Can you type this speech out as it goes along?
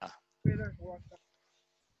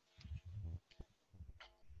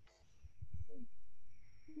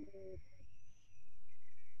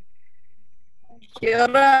Kia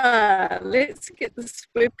ora. Let's get this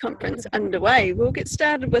web conference underway. We'll get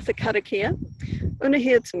started with a karakia.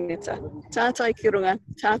 Unahia tangata, tātai ki runga,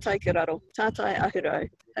 tātai ki raro, tātai ahuro,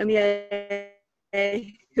 hamie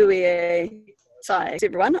hui tai.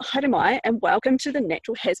 Everyone, haere mai, and welcome to the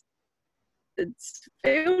Natural Hazards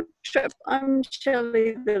Field Trip. I'm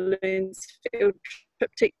Shelley, the Loons Field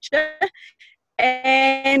Trip teacher,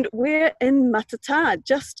 and we're in Matata,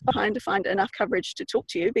 just trying to find enough coverage to talk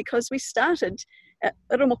to you because we started at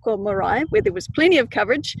Iromoko Marae, where there was plenty of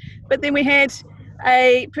coverage, but then we had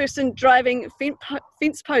a person driving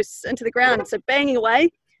fence posts into the ground, so banging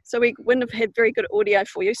away, so we wouldn't have had very good audio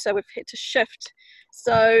for you, so we've had to shift.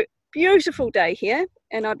 So beautiful day here,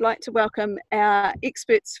 and I'd like to welcome our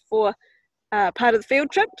experts for part of the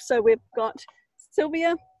field trip. So we've got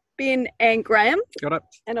Sylvia, Ben and Graham. Got it.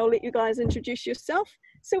 And I'll let you guys introduce yourself.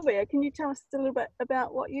 Sylvia, can you tell us a little bit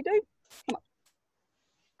about what you do? Come on.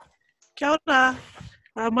 Kia ora.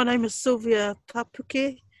 My name is Sylvia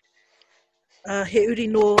Tapuke. He uri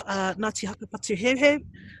no Ngāti Hakapatu Heuheu.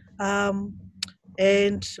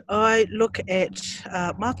 And I look at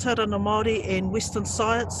Mātauranga Māori and Western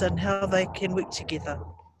science and how they can work together.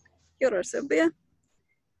 Kia ora, Sylvia.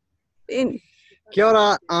 Ben. Kia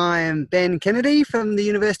ora, I am Ben Kennedy from the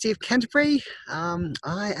University of Canterbury.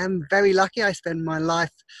 I am very lucky. I spend my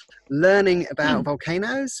life learning about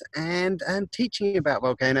volcanoes and teaching about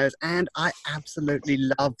volcanoes, and I absolutely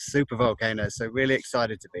love supervolcanoes, so really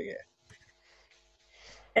excited to be here.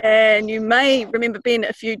 And you may remember Ben,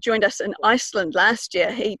 if you joined us in Iceland last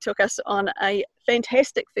year, he took us on a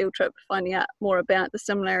fantastic field trip finding out more about the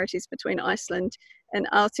similarities between Iceland and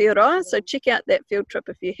Aotearoa. So check out that field trip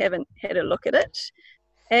if you haven't had a look at it.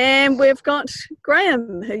 And we've got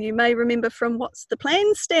Graham, who you may remember from What's the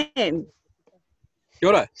Plan, Stan? Kia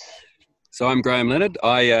ora. So I'm Graham Leonard.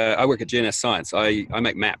 I work at GNS Science. I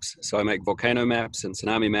make maps. So I make volcano maps and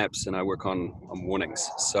tsunami maps, and I work on warnings.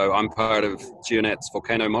 So I'm part of GNet's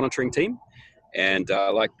volcano monitoring team. And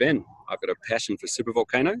like Ben, I've got a passion for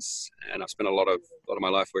supervolcanoes, and I've spent a lot of my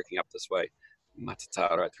life working up this way,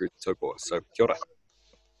 Matata right through Taupo. So kia ora.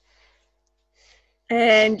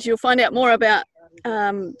 And you'll find out more about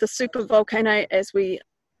the supervolcano as we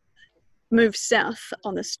move south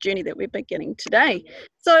on this journey that we're beginning today.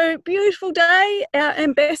 So beautiful day. Our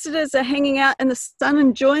ambassadors are hanging out in the sun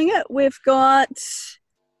enjoying it. We've got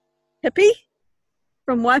Hippie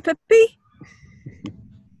from Waipipi.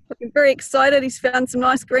 Looking very excited. He's found some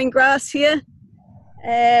nice green grass here.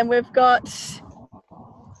 And we've got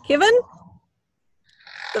Kevin,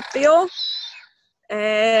 the Theo,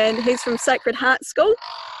 and he's from Sacred Heart School.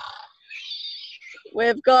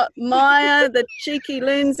 We've got Maya, the cheeky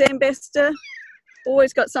Loons ambassador,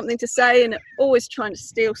 always got something to say and always trying to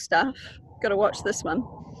steal stuff. Got to watch this one.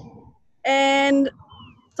 And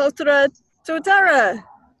Totara Tuatara.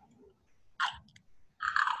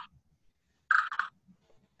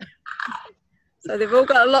 So they've all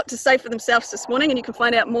got a lot to say for themselves this morning, and you can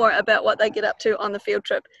find out more about what they get up to on the field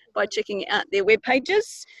trip by checking out their web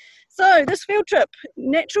pages. So this field trip,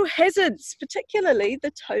 natural hazards, particularly the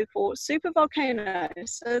Taupo supervolcano.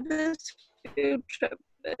 So this field trip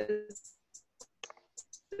is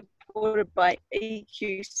supported by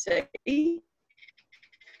EQC.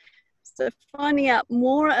 So finding out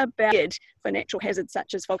more about it for natural hazards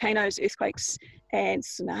such as volcanoes, earthquakes, and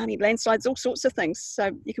tsunami, landslides, all sorts of things.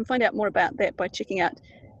 So you can find out more about that by checking out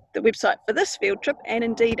the website for this field trip and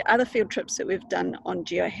indeed other field trips that we've done on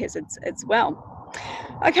geohazards as well.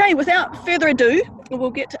 Okay, without further ado,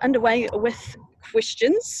 we'll get underway with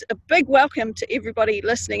questions. A big welcome to everybody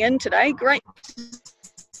listening in today. Great to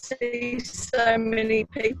see so many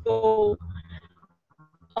people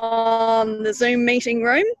on the Zoom meeting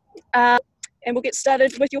room. And we'll get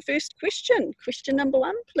started with your first question. Question number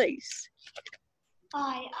 1, please.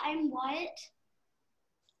 Hi, I'm Wyatt.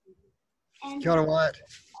 And Kia ora, Wyatt.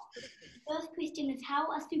 the first question is, how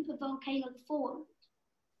are supervolcanoes formed?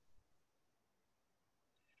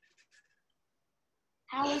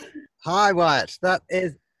 Hi, Wyatt.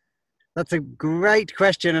 That's a great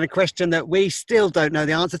question, and a question that we still don't know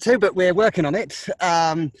the answer to, but we're working on it.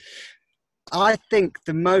 I think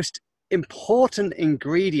the most important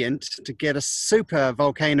ingredient to get a super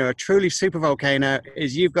volcano, a truly super volcano,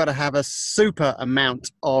 is you've got to have a super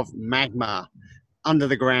amount of magma under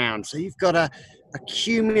the ground. So you've got to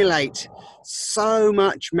accumulate so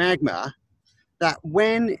much magma that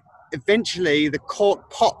when eventually the cork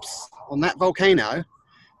pops on that volcano,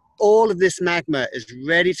 all of this magma is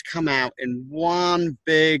ready to come out in one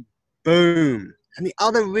big boom. And the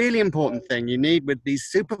other really important thing you need with these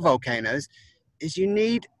supervolcanoes is you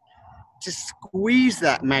need to squeeze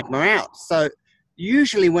that magma out. So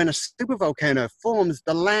usually when a supervolcano forms,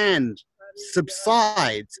 the land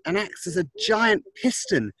subsides and acts as a giant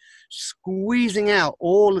piston, squeezing out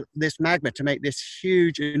all this magma to make this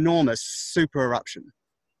huge, enormous super eruption.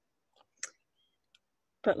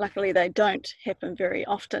 But luckily they don't happen very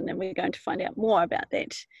often, and we're going to find out more about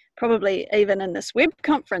that, probably even in this web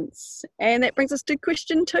conference. And that brings us to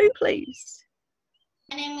question 2, please.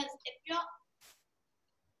 My name is Ifra.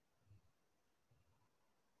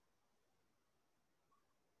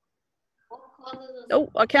 Oh,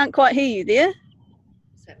 I can't quite hear you there.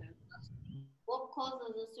 What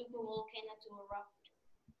causes a supervolcano to erupt?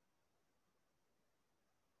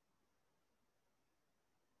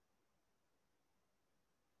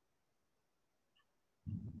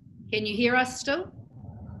 Can you hear us still?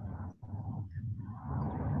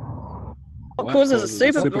 What causes a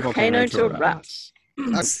supervolcano to erupt?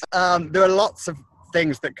 There are lots of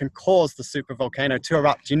things that can cause the supervolcano to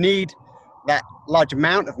erupt. You need that large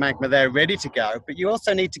amount of magma there ready to go, but you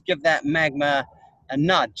also need to give that magma a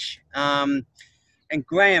nudge. And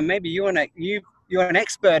Graham, maybe you're an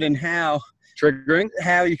expert in how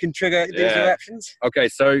you can trigger these eruptions. Okay,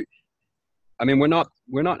 so I mean, we're not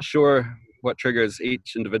sure what triggers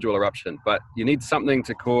each individual eruption, but you need something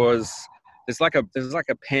to cause. There's like a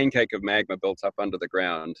pancake of magma built up under the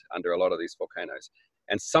ground under a lot of these volcanoes,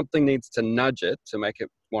 and something needs to nudge it to make it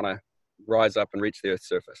want to rise up and reach the Earth's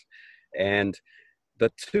surface. And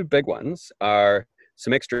the 2 big ones are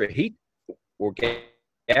some extra heat or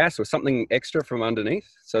gas or something extra from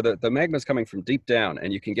underneath. So the magma is coming from deep down,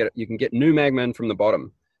 and you can get new magma in from the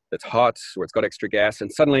bottom that's hot or it's got extra gas,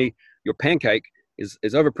 and suddenly your pancake is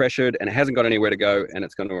overpressured and it hasn't got anywhere to go and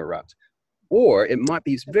it's going to erupt. Or it might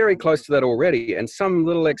be very close to that already and some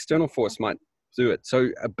little external force might do it.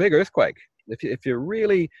 So a big earthquake, if you're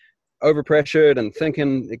really overpressured and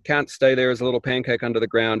thinking it can't stay there as a little pancake under the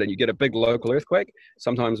ground and you get a big local earthquake,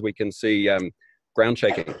 sometimes we can see ground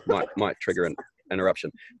shaking might trigger an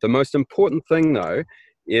eruption. The most important thing though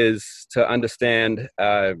is to understand,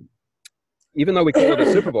 even though we call it a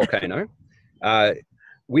supervolcano,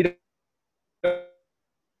 we don't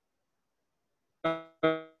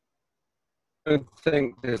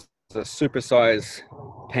think there's a supersize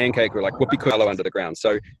pancake or like whoopie cushion under the ground.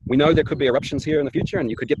 So we know there could be eruptions here in the future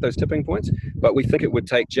and you could get those tipping points, but we think it would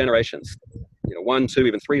take generations, 1, 2,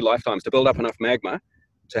 even 3 lifetimes to build up enough magma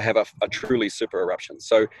to have a truly super eruption.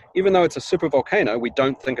 So even though it's a super volcano, we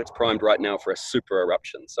don't think it's primed right now for a super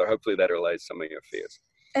eruption. So hopefully that allays some of your fears.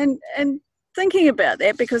 And thinking about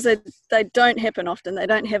that, because they don't happen often, they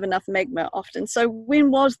don't have enough magma often. So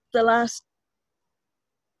when was the last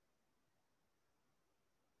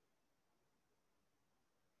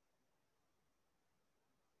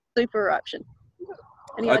super eruption?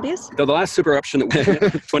 Any ideas? The last super eruption,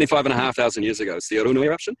 25,500 years ago, is the Orunui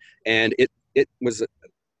eruption, and it was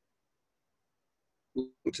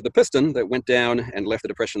to the piston that went down and left the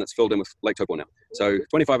depression that's filled in with Lake Taupo now. So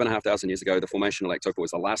 25,500 years ago, the formation of Lake Taupo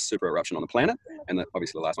was the last super eruption on the planet, and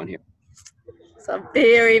obviously the last one here. So a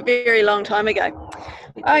very, very long time ago.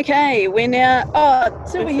 Okay, we're now...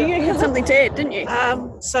 Sylvia, you had something to add, didn't you?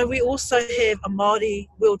 So we also have a Māori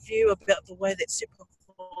worldview about the way that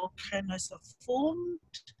supervolcanoes are formed.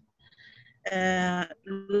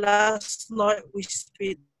 Last night we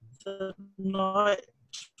spent the night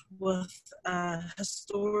with a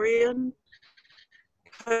historian,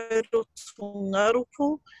 Kairo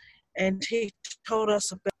Tōngarupo, and he told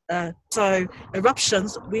us about, so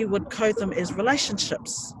eruptions, we would code them as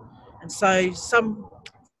relationships. And so some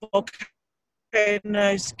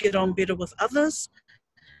volcanoes get on better with others,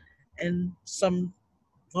 and some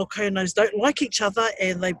volcanoes don't like each other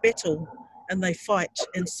and they battle and they fight.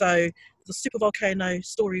 And so the supervolcano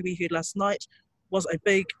story we heard last night was a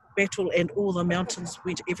big battle and all the mountains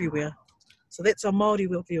went everywhere. So that's our Māori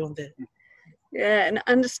worldview on that. Yeah, and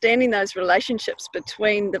understanding those relationships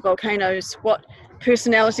between the volcanoes, what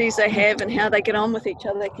personalities they have and how they get on with each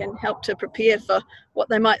other can help to prepare for what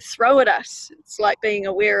they might throw at us. It's like being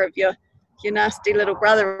aware of your nasty little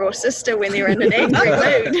brother or sister when they're in an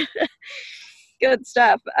angry mood. Good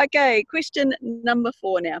stuff. Okay, question number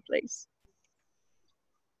 4 now, please.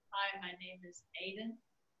 Hi, my name is Aiden.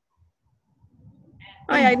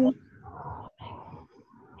 Hi, Aiden.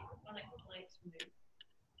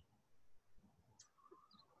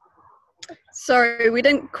 Sorry, we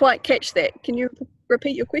didn't quite catch that. Can you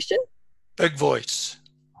repeat your question? Big voice.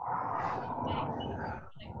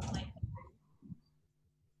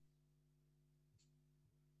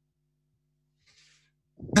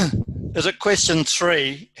 Is it question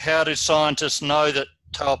 3? How do scientists know that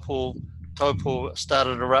Taupo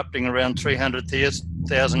started erupting around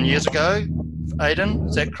 300,000 years ago? Aidan,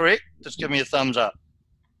 is that correct? Just give me a thumbs up.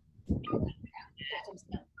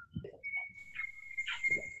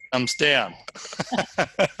 Thumbs down.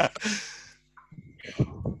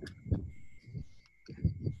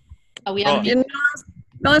 Are we Oh. unmuted? You're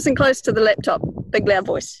nice and close to the laptop. Big loud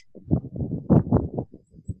voice.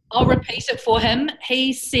 I'll repeat it for him.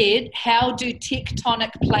 He said, how do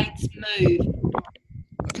tectonic plates move?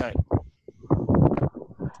 Okay.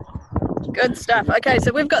 Good stuff. Okay,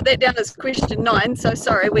 so we've got that down as question 9. So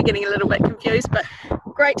sorry, we're getting a little bit confused, but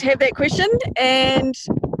great to have that question. And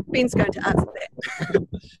Ben's going to answer that.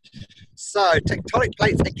 So tectonic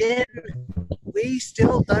plates again, we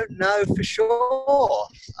still don't know for sure.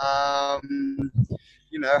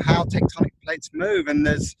 You know how tectonic plates move, and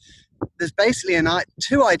there's basically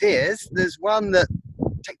two ideas. There's one that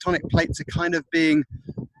tectonic plates are kind of being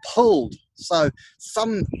pulled. So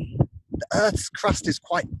the Earth's crust is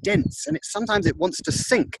quite dense, and sometimes it wants to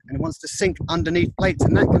sink, and it wants to sink underneath plates,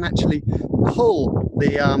 and that can actually pull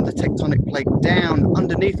the tectonic plate down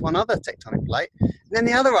underneath one other tectonic plate. And then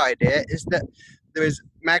the other idea is that there is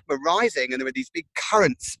magma rising, and there are these big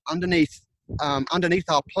currents underneath our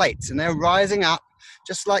plates, and they're rising up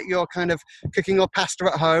just like you're kind of cooking your pasta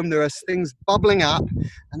at home. There are things bubbling up,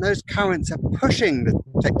 and those currents are pushing the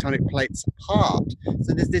tectonic plates apart.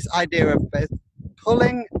 So there's this idea of both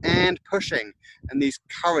pulling and pushing, and these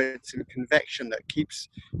currents and convection that keeps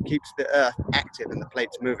the Earth active and the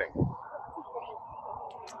plates moving.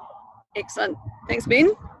 Excellent. Thanks,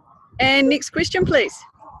 Ben. And next question, please.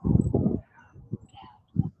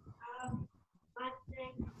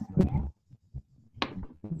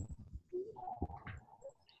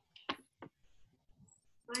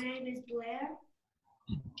 My name is Blair,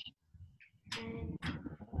 and plastic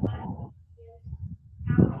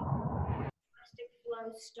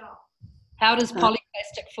flow stop. How does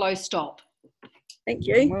polyplastic flow stop? Thank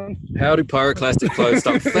you. How do pyroclastic flows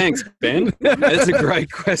stop? Thanks, Ben. That's a great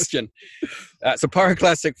question. So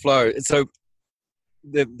pyroclastic flow. So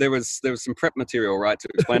there was some prep material, right, to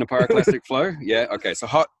explain a pyroclastic flow? Yeah. Okay. So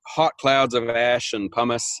hot clouds of ash and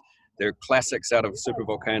pumice. They're classics out of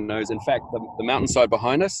supervolcanoes. In fact, the mountainside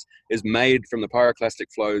behind us is made from the pyroclastic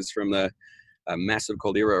flows from the massive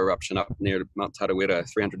caldera eruption up near Mount Tarawera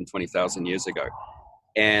 320,000 years ago.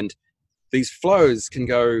 And these flows can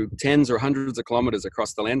go tens or hundreds of kilometers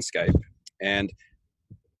across the landscape. And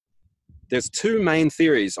there's two main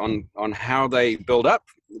theories on how they build up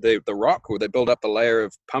the rock, or they build up the layer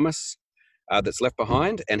of pumice that's left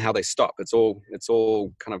behind, and how they stop. It's all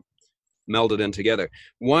kind of melded in together.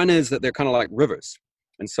 One is that they're kind of like rivers.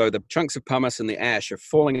 And so the chunks of pumice and the ash are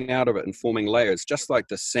falling out of it and forming layers, just like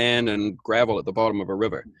the sand and gravel at the bottom of a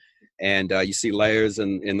river. And you see layers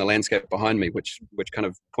in the landscape behind me, which kind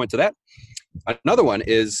of point to that. Another one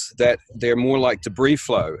is that they're more like debris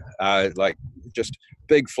flow, like just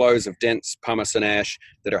big flows of dense pumice and ash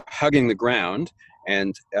that are hugging the ground,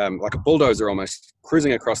 and like a bulldozer almost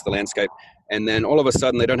cruising across the landscape. And then all of a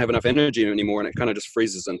sudden they don't have enough energy anymore, and it kind of just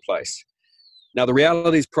freezes in place. Now, the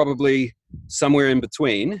reality is probably somewhere in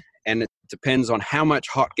between, and it depends on how much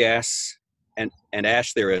hot gas and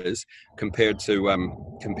ash there is compared to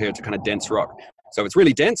kind of dense rock. So if it's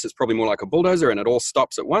really dense, it's probably more like a bulldozer, and it all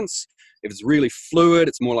stops at once. If it's really fluid,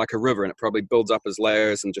 it's more like a river, and it probably builds up as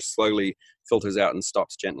layers and just slowly filters out and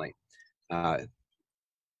stops gently.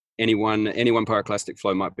 Any one pyroclastic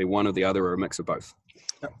flow might be one or the other, or a mix of both.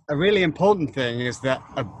 A really important thing is that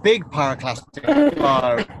a big pyroclastic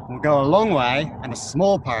flow will go a long way, and a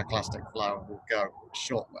small pyroclastic flow will go a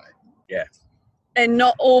short way. Yeah. And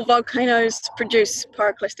not all volcanoes produce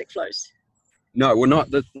pyroclastic flows. No, we're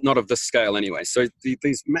not of this scale anyway. So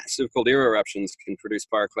these massive caldera eruptions can produce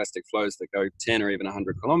pyroclastic flows that go 10 or even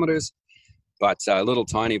 100 kilometers. But little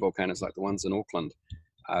tiny volcanoes like the ones in Auckland,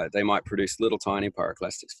 they might produce little tiny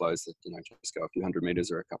pyroclastic flows that just go a few hundred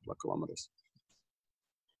meters or a couple of kilometers.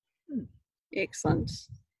 Excellent.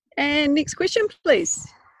 And next question, please.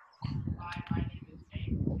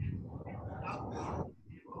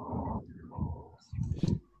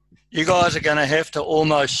 You guys are going to have to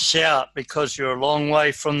almost shout because you're a long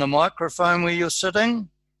way from the microphone where you're sitting.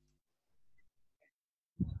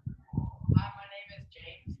 My name is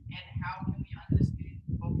James, and how can we understand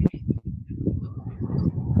volcanoes?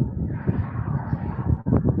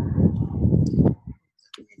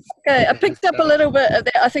 Okay, I picked up a little bit of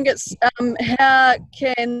that. I think it's how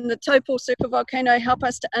can the Taupo supervolcano help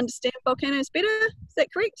us to understand volcanoes better? Is that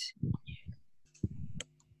correct?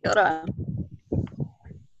 Kia ora.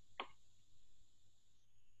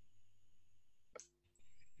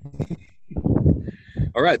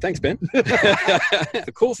 All right, thanks, Ben.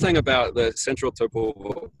 The cool thing about the Central Taupo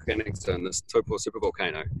Volcanic Zone, this Taupo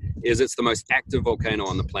supervolcano, is it's the most active volcano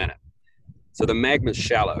on the planet. So the magma's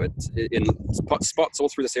shallow. It's in spots all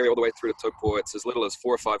through this area, all the way through to Taupo. It's as little as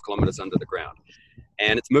 4 or 5 kilometers under the ground.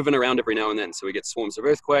 And it's moving around every now and then. So we get swarms of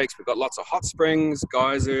earthquakes. We've got lots of hot springs,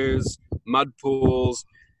 geysers, mud pools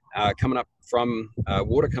coming up from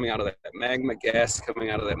water coming out of that magma, gas coming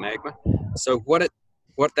out of that magma. So what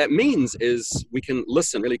that means is we can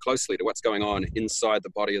listen really closely to what's going on inside the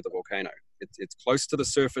body of the volcano. It's close to the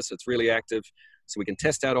surface. It's really active. So we can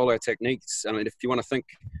test out all our techniques. I mean, if you want to think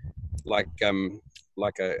like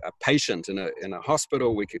a patient in a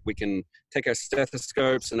hospital, we can take our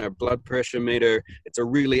stethoscopes and our blood pressure meter. It's a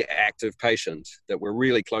really active patient that we're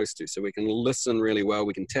really close to, so we can listen really well.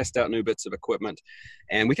 We can test out new bits of equipment,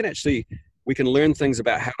 and we can learn things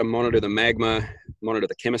about how to monitor the magma, monitor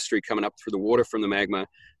the chemistry coming up through the water from the magma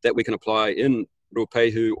that we can apply in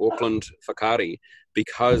Ruapehu, Auckland, Whakaari,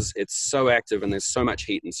 because it's so active and there's so much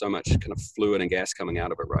heat and so much kind of fluid and gas coming out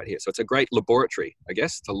of it right here. So it's a great laboratory, I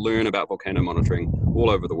guess, to learn about volcano monitoring all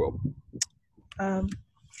over the world.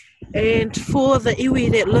 And for the iwi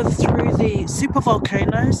that live through the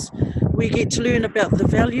supervolcanoes, we get to learn about the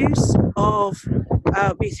values of,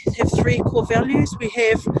 we have 3 core values. We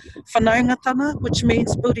have whanaungatanga, which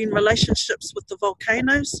means building relationships with the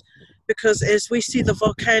volcanoes, because as we see the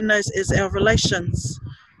volcanoes as our relations,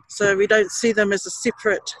 so we don't see them as a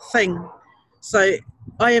separate thing. So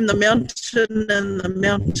I am the mountain and the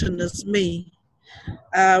mountain is me.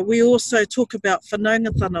 We also talk about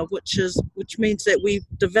whanaungatanga, which means that we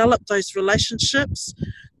develop those relationships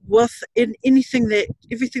with everything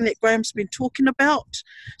that Graham's been talking about.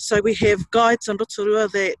 So we have guides in Rotorua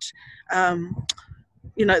that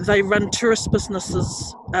they run tourist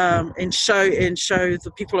businesses and show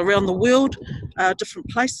the people around the world different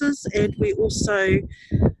places, and we also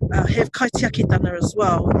have kaitiakitanga as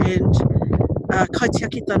well. And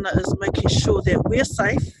kaitiakitanga is making sure that we're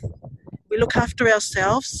safe, we look after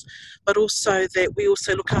ourselves, but also that we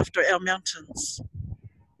also look after our mountains.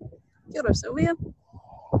 Kia ora, Sylvia.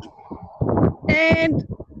 And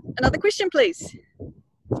another question, please.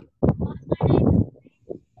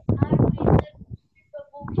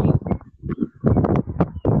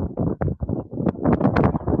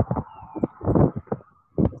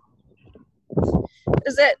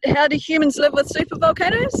 Is that how do humans live with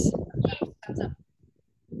supervolcanoes?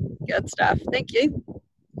 Good stuff. Thank you.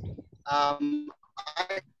 I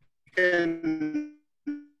can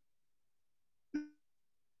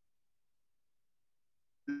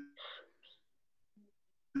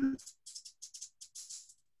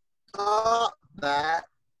start that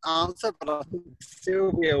answer, but I think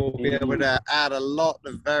Sylvia will be able to add a lot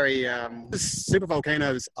of very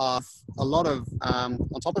supervolcanoes are a lot of on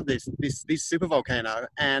top of this supervolcano,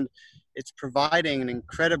 and it's providing an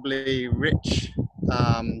incredibly rich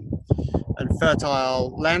and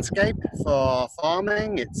fertile landscape for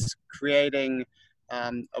farming. It's creating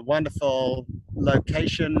a wonderful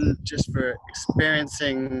location just for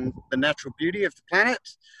experiencing the natural beauty of the planet.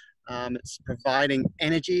 It's providing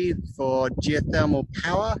energy for geothermal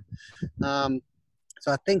power.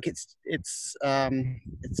 So I think it's a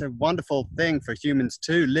wonderful thing for humans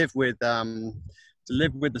to live with the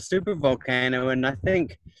supervolcano, and I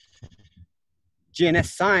think GNS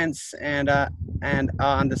Science and our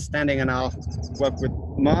understanding and our work with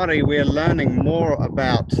Māori, we're learning more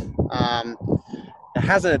about the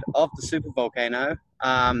hazard of the supervolcano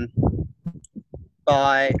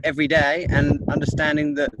by every day, and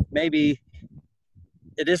understanding that maybe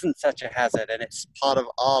it isn't such a hazard and it's part of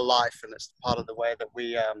our life and it's part of the way that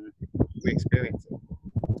we experience it.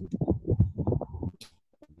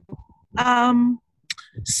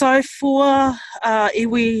 So for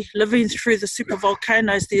iwi living through the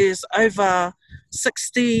supervolcanoes, there's over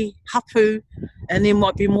 60 hapu, and there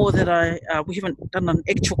might be more that we haven't done an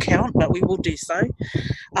actual count, but we will do so.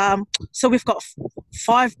 So we've got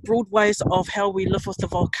 5 broad ways of how we live with the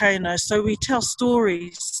volcano. So we tell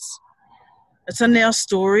stories. It's in our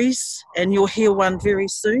stories, and you'll hear one very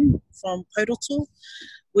soon from Pouroto.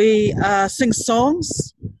 We sing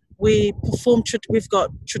songs. We perform. We've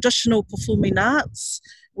got traditional performing arts.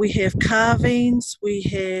 We have carvings. We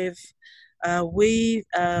have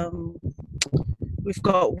we've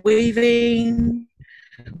got weaving.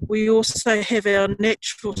 We also have our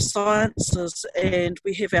natural sciences, and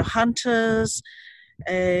we have our hunters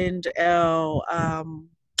and our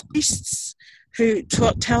priests who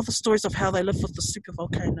tell the stories of how they live with the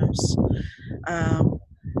supervolcanoes.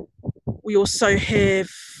 We also have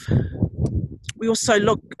we also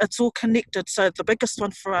look, it's all connected. So the biggest one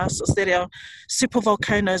for us is that our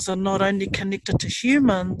supervolcanoes are not only connected to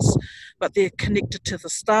humans, but they're connected to the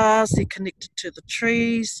stars, they're connected to the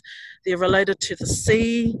trees, they're related to the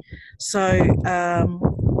sea. So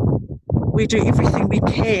we do everything we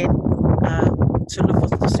can to live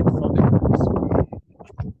with the supervolcanoes.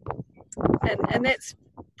 And that's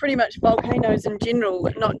pretty much volcanoes in general,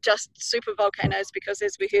 not just supervolcanoes, because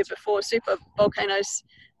as we heard before, supervolcanoes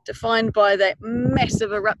defined by that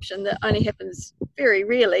massive eruption that only happens very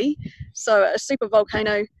rarely. So a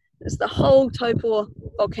supervolcano is the whole Taupo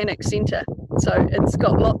volcanic centre. So it's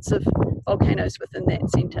got lots of volcanoes within that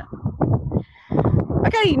centre.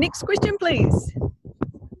 Okay, next question, please.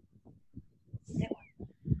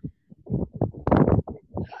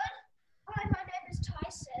 Hi, my name is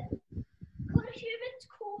Tyson. Could humans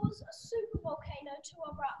cause a supervolcano to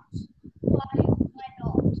erupt? Why not?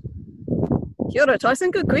 Kia ora,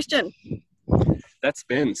 Tyson, good question. That's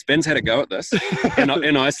Ben. Ben's had a go at this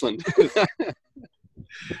in Iceland.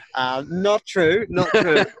 Not true.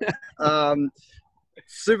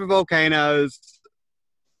 Supervolcanoes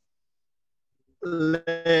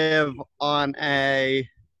live on a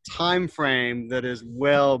time frame that is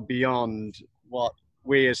well beyond what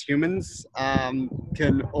we as humans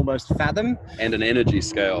can almost fathom. And an energy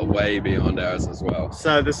scale way beyond ours as well.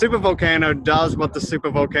 So the supervolcano does what the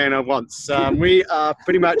supervolcano wants. We are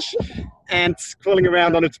pretty much ants crawling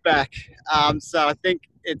around on its back. So I think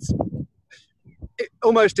it's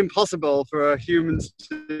almost impossible for humans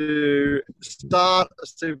to start a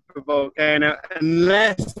supervolcano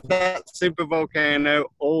unless that supervolcano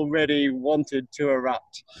already wanted to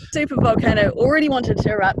erupt. Supervolcano already wanted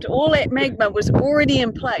to erupt. All that magma was already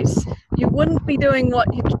in place. You wouldn't be doing what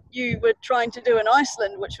you were trying to do in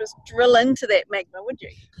Iceland, which was drill into that magma, would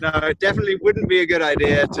you? No, it definitely wouldn't be a good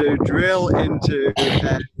idea to drill into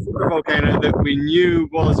a supervolcano that we knew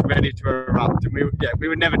was ready to erupt. And we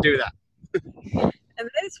would never do that. And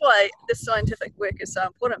that's why this scientific work is so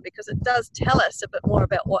important, because it does tell us a bit more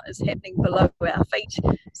about what is happening below our feet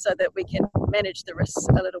so that we can manage the risks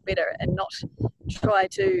a little better and not try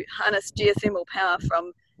to harness geothermal power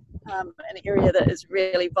from an area that is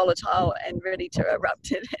really volatile and ready to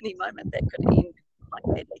erupt at any moment. That could end quite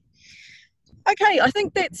badly. Okay, I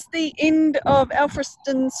think that's the end of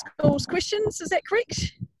Alfriston School's questions. Is that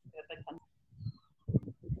correct?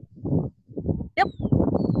 Yep.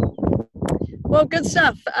 Well, good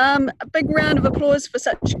stuff. A big round of applause for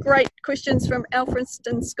such great questions from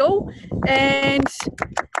Alfriston School. And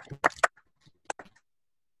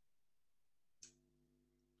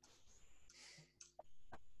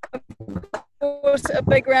of course, a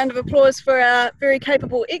big round of applause for our very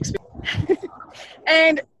capable expert.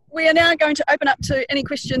 And we are now going to open up to any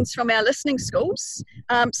questions from our listening schools.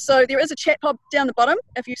 So there is a chat pod down the bottom.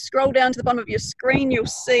 If you scroll down to the bottom of your screen, you'll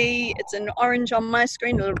see it's in orange on my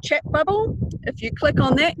screen, a little chat bubble. If you click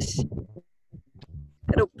on that,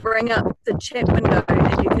 it'll bring up the chat window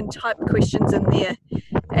and you can type questions in there.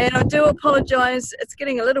 And I do apologise, it's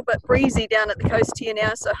getting a little bit breezy down at the coast here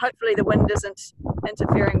now, so hopefully the wind isn't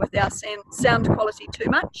interfering with our sound quality too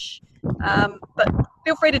much. But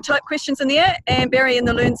feel free to type questions in there, and Barry in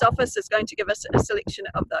the Loons office is going to give us a selection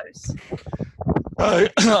of those.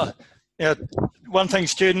 Yeah, one thing,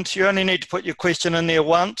 students, you only need to put your question in there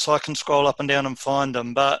once. I can scroll up and down and find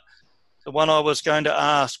them. But the one I was going to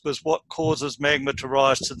ask was what causes magma to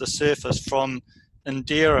rise to the surface from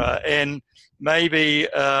Indira, and maybe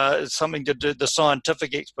something to do, the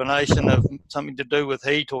scientific explanation of something to do with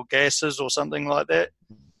heat or gases or something like that.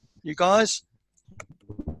 You guys?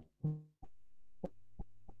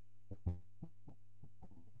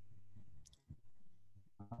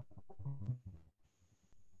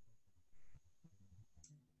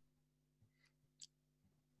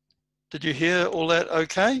 Did you hear all that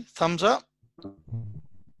okay? Thumbs up?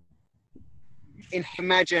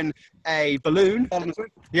 Imagine a balloon.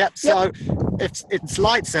 Yep, so if its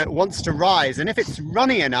lights it wants to rise, and if it's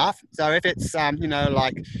runny enough, so if it's,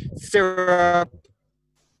 like syrup,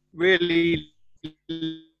 really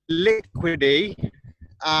liquidy,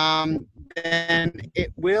 then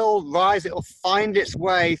it will rise, it will find its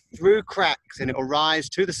way through cracks and it will rise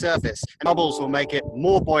to the surface. And bubbles will make it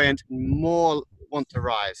more buoyant, more want to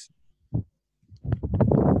rise.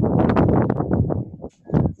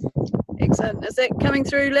 Excellent. Is that coming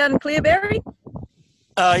through loud and clear, Barry?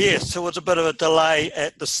 Yes, there was a bit of a delay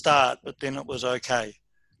at the start, but then it was okay.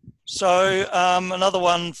 So another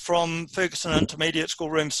one from Ferguson Intermediate School,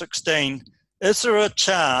 room 16. Is there a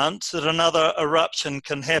chance that another eruption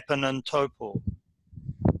can happen in Taupo?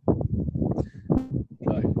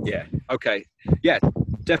 Yeah, okay. Yeah,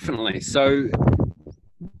 definitely. So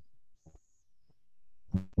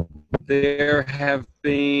there have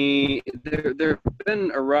been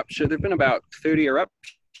about 30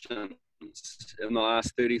 eruptions in the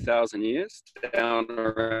last 30,000 years down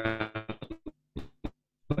around,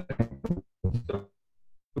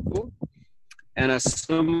 and a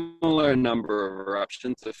similar number of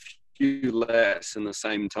eruptions, a few less in the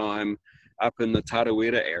same time, up in the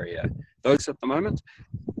Tarawera area. Those at the moment,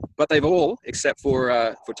 but they've all, except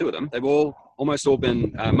for two of them, they've almost all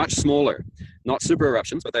been much smaller, not super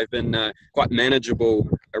eruptions, but they've been quite manageable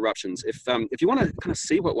eruptions. If you want to kind of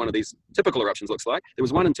see what one of these typical eruptions looks like, there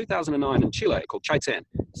was one in 2009 in Chile called Chaiten,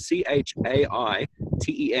 Chaiten,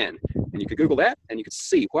 and you could Google that and you could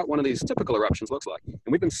see what one of these typical eruptions looks like.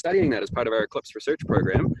 And we've been studying that as part of our Eclipse research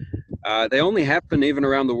program. They only happen even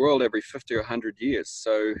around the world every 50 or 100 years.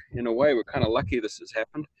 So in a way, we're kind of lucky this has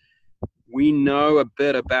happened. We know a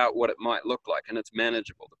bit about what it might look like, and it's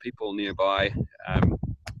manageable. The people nearby,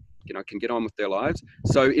 can get on with their lives.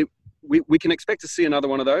 So we can expect to see another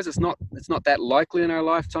one of those. It's not that likely in our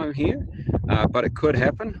lifetime here, but it could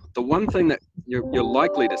happen. The one thing that you're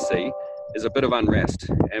likely to see is a bit of unrest,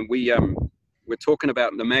 and we're talking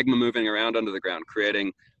about the magma moving around under the ground,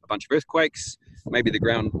 creating a bunch of earthquakes, maybe the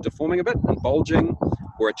ground deforming a bit and bulging,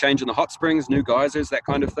 or a change in the hot springs, new geysers, that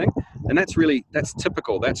kind of thing. And that's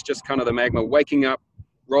typical. That's just kind of the magma waking up,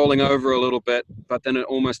 rolling over a little bit, but then it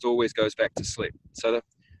almost always goes back to sleep. So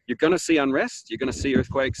you're going to see unrest, you're going to see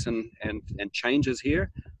earthquakes and changes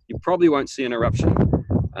here. You probably won't see an eruption,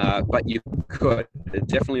 but you could. It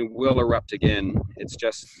definitely will erupt again. It's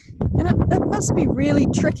just... And it must be really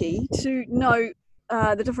tricky to know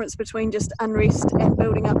the difference between just unrest and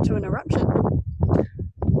building up to an eruption.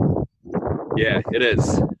 Yeah, it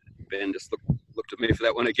is. Ben just looked at me for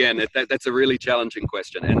that one again. That's a really challenging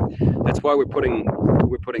question, and that's why we're putting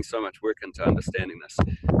so much work into understanding this.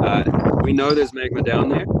 We know there's magma down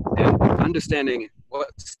there, and understanding what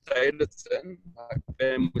state it's in.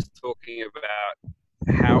 Ben was talking about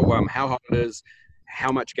how hot it is,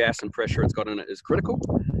 how much gas and pressure it's got in it is critical,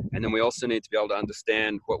 and then we also need to be able to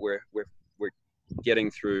understand what we're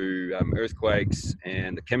getting through earthquakes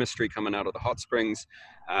and the chemistry coming out of the hot springs.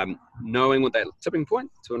 Knowing what that tipping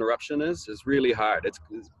point to an eruption is really hard.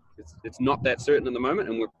 It's not that certain at the moment,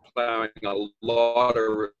 and we're plowing a lot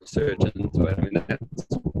of research into it. I mean,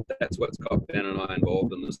 that's what's got Ben and I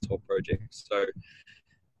involved in this whole project. So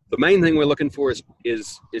the main thing we're looking for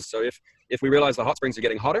is so if we realize the hot springs are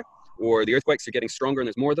getting hotter, or the earthquakes are getting stronger and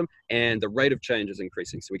there's more of them, and the rate of change is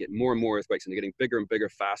increasing, so we get more and more earthquakes and they're getting bigger and bigger,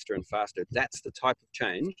 faster and faster. That's the type of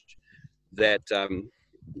change that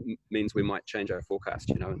means we might change our forecast,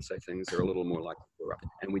 and say things are a little more likely to erupt.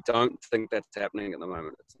 And we don't think that's happening at the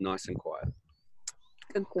moment. It's nice and quiet.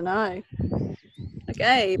 Good to know.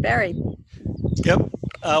 Okay, Barry. Yep.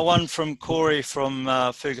 One from Corey from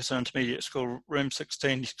Ferguson Intermediate School, room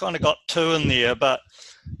 16. He's kind of got two in there, but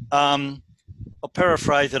I'll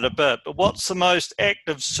paraphrase it a bit. But what's the most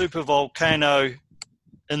active supervolcano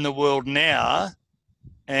in the world now,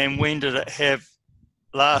 and when did it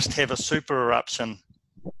last have a super eruption?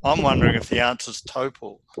 I'm wondering if the answer's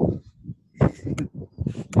Topol.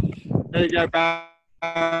 There you go,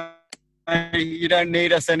 Barry. You don't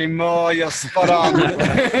need us anymore. You're spot on.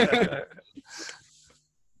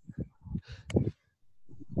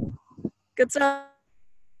 Good stuff.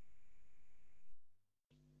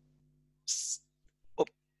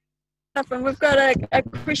 And we've got a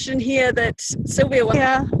question here that Sylvia wants.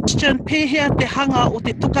 Yeah, question pēhea te hanga o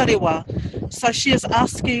te tukarewa. So she is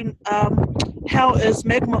asking, how is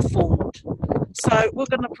magma formed? So we're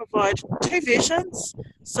going to provide two versions.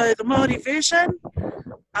 So the Māori version,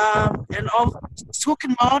 and I'll talk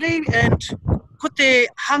in Māori, and ko te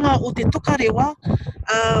hanga o te tukarewa,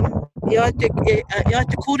 ia te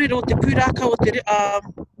kōrero o te pūraka o te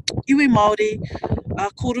iwi Māori,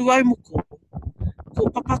 ko Ruaumoko, ko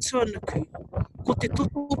Papatuanuku, ko te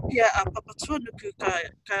totopia a Papatuanuku,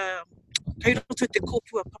 kei roto te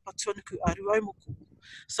kōpua Papatuanuku a Ruaumoko.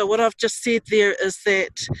 So what I've just said there is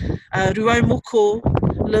that Ruaumoko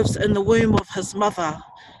lives in the womb of his mother,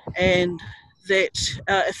 and that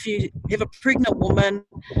if you have a pregnant woman,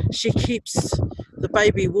 she keeps the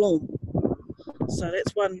baby warm. So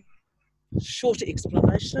that's one shorter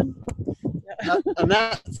explanation. And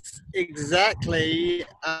that's exactly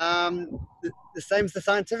the same as the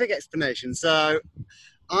scientific explanation. So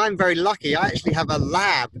I'm very lucky. I actually have a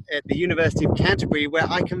lab at the University of Canterbury where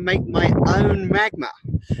I can make my own magma.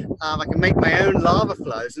 I can make my own lava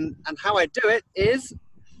flows. And how I do it is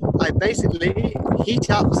I basically heat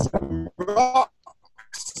up some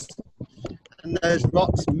rocks, and those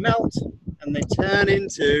rocks melt and they turn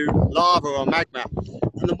into lava or magma.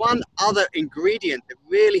 And the one other ingredient that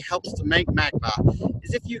really helps to make magma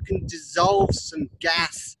is if you can dissolve some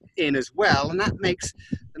gas in as well, and that makes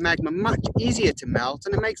the magma much easier to melt,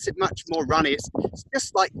 and it makes it much more runny. It's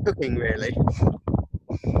just like cooking, really.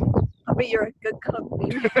 I bet you're a good cook.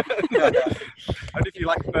 Only if you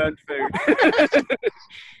like burnt food.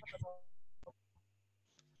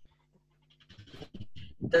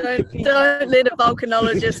 Don't let a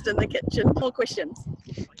volcanologist in the kitchen. More questions.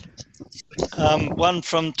 One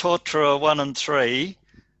from Tortura 1 and 3.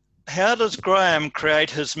 How does Graham create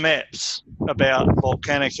his maps about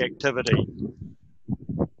volcanic activity?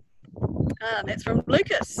 That's from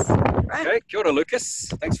Lucas. Right. Okay, kia ora, Lucas.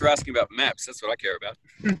 Thanks for asking about maps. That's what I care about.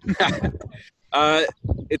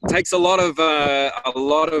 It takes a lot of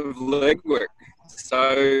legwork.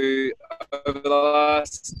 So over the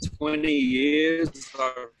last 20 years,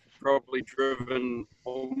 I've probably driven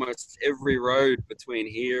almost every road between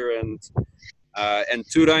here and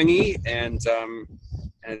Turangi, and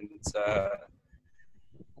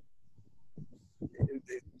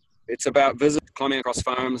it's about climbing across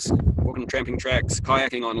farms, walking tramping tracks,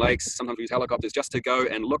 kayaking on lakes. Sometimes we use helicopters just to go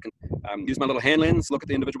and look and use my little hand lens, look at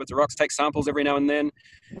the individual bits of rocks, take samples every now and then.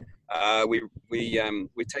 We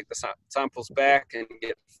take the samples back and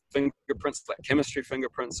get fingerprints, like chemistry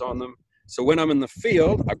fingerprints on them. So when I'm in the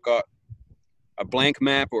field, I've got a blank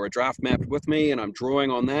map or a draft map with me, and I'm drawing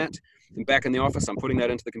on that. And back in the office, I'm putting that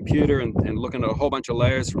into the computer and looking at a whole bunch of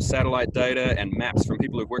layers from satellite data and maps from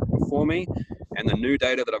people who've worked before me, and the new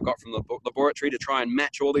data that I've got from the laboratory to try and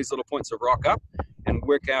match all these little points of rock up and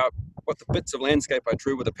work out what the bits of landscape I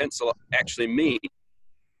drew with a pencil actually mean.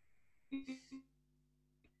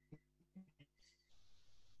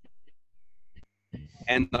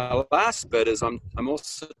 And the last bit is I'm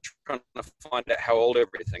also trying to find out how old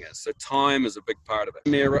everything is. So time is a big part of it.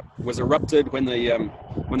 It was erupted when the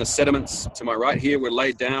sediments to my right here were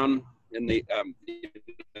laid down in the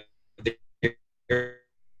area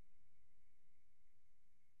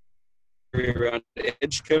around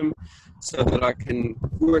Edgecombe, so that I can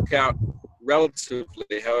work out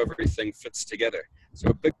relatively how everything fits together. So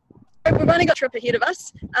a big. We've only got a trip ahead of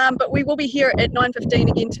us, but we will be here at 9:15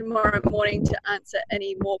 again tomorrow morning to answer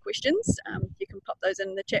any more questions. You can pop those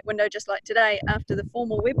in the chat window just like today after the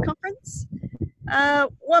formal web conference.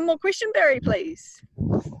 One more question, Barry, please.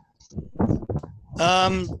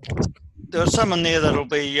 There's some in there that'll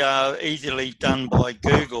be easily done by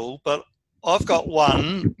Google, but I've got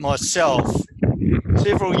one myself.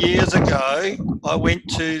 Several years ago, I went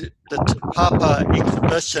to the Te Papa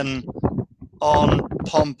exhibition on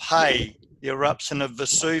Pompeii, the eruption of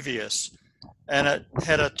Vesuvius, and it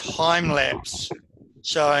had a time lapse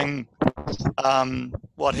showing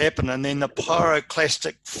what happened, and then the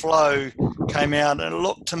pyroclastic flow came out, and it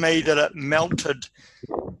looked to me that it melted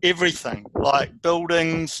everything, like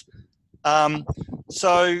buildings.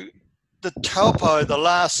 So the Taupo, the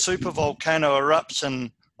last supervolcano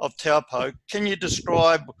eruption of Taupo, can you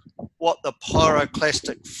describe what the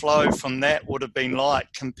pyroclastic flow from that would have been like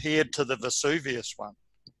compared to the Vesuvius one?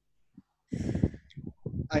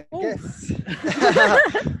 I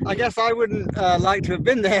guess I wouldn't like to have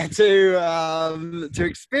been there to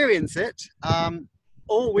experience it.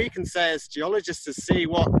 All we can say as geologists is see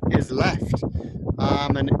what is left.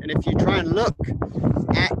 And if you try and look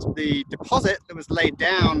at the deposit that was laid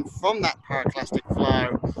down from that pyroclastic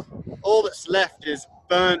flow, all that's left is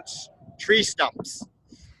burnt tree stumps.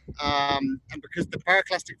 And because the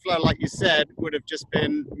pyroclastic flow, like you said, would have just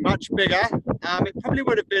been much bigger, it probably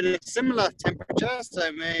would have been a similar temperature,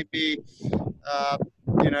 so maybe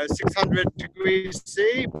 600 degrees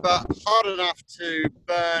C, but hard enough to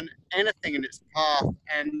burn anything in its path.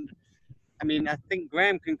 And I mean, I think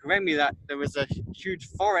Graham can correct me that there was a huge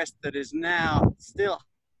forest that is now still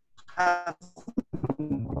has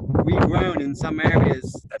regrown in some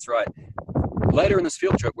areas. That's right. Later in this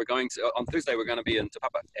field trip, on Thursday, we're going to be in Te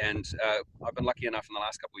Papa, and I've been lucky enough in the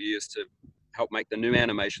last couple of years to help make the new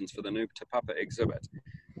animations for the new Te Papa exhibit.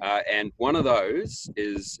 And one of those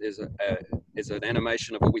is an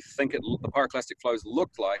animation of what we think the pyroclastic flows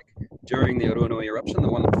looked like during the Oruanui eruption, the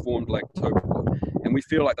one that formed Lake Taupo. And we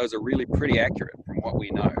feel like those are really pretty accurate from what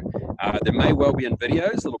we know. There may well be in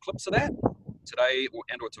videos, little clips of that, today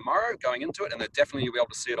or tomorrow going into it, and definitely you'll be able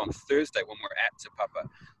to see it on Thursday when we're at Te Papa.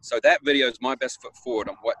 So that video is my best foot forward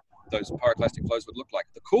on what those pyroclastic flows would look like.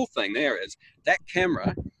 The cool thing there is that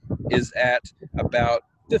camera is at about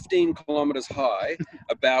 15 kilometers high,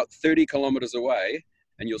 about 30 kilometers away,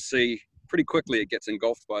 and you'll see pretty quickly it gets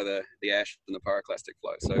engulfed by the ash and the pyroclastic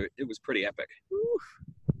flow. So it was pretty epic. Ooh,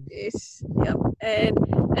 yes, yep. And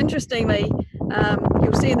interestingly,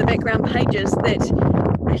 you'll see in the background pages that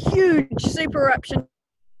a huge super eruption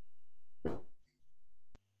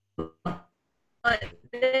like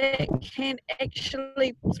that can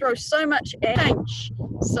actually throw so much change.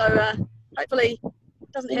 So hopefully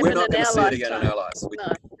it doesn't happen We're not in going to our see it lifetime. again in our lives. No.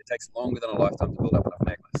 It takes longer than a lifetime to build up enough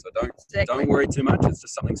magma. So Exactly. don't worry too much. It's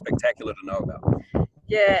just something spectacular to know about.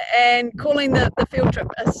 Yeah, and calling the field trip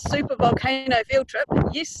a super volcano field trip.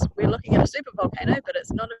 Yes, we're looking at a super volcano, but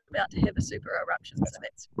it's not about to have a super eruption, so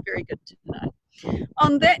that's very good to know.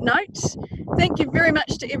 On that note, thank you very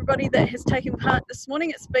much to everybody that has taken part this morning.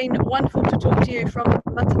 It's been wonderful to talk to you from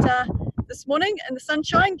Matata this morning in the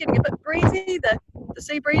sunshine, getting a bit breezy. The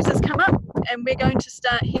sea breeze has come up, and we're going to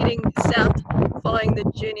start heading south following the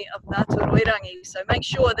journey of Ngāti Roirangi. So make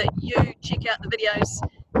sure that you check out the videos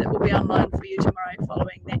that will be online for you tomorrow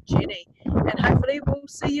following that journey. And hopefully we'll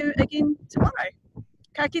see you again tomorrow.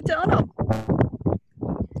 Ka kite ono.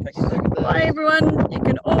 Bye everyone. You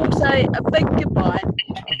can all say a big goodbye.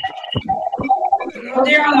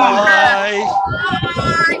 Bye.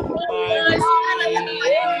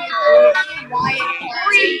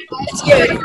 It's you.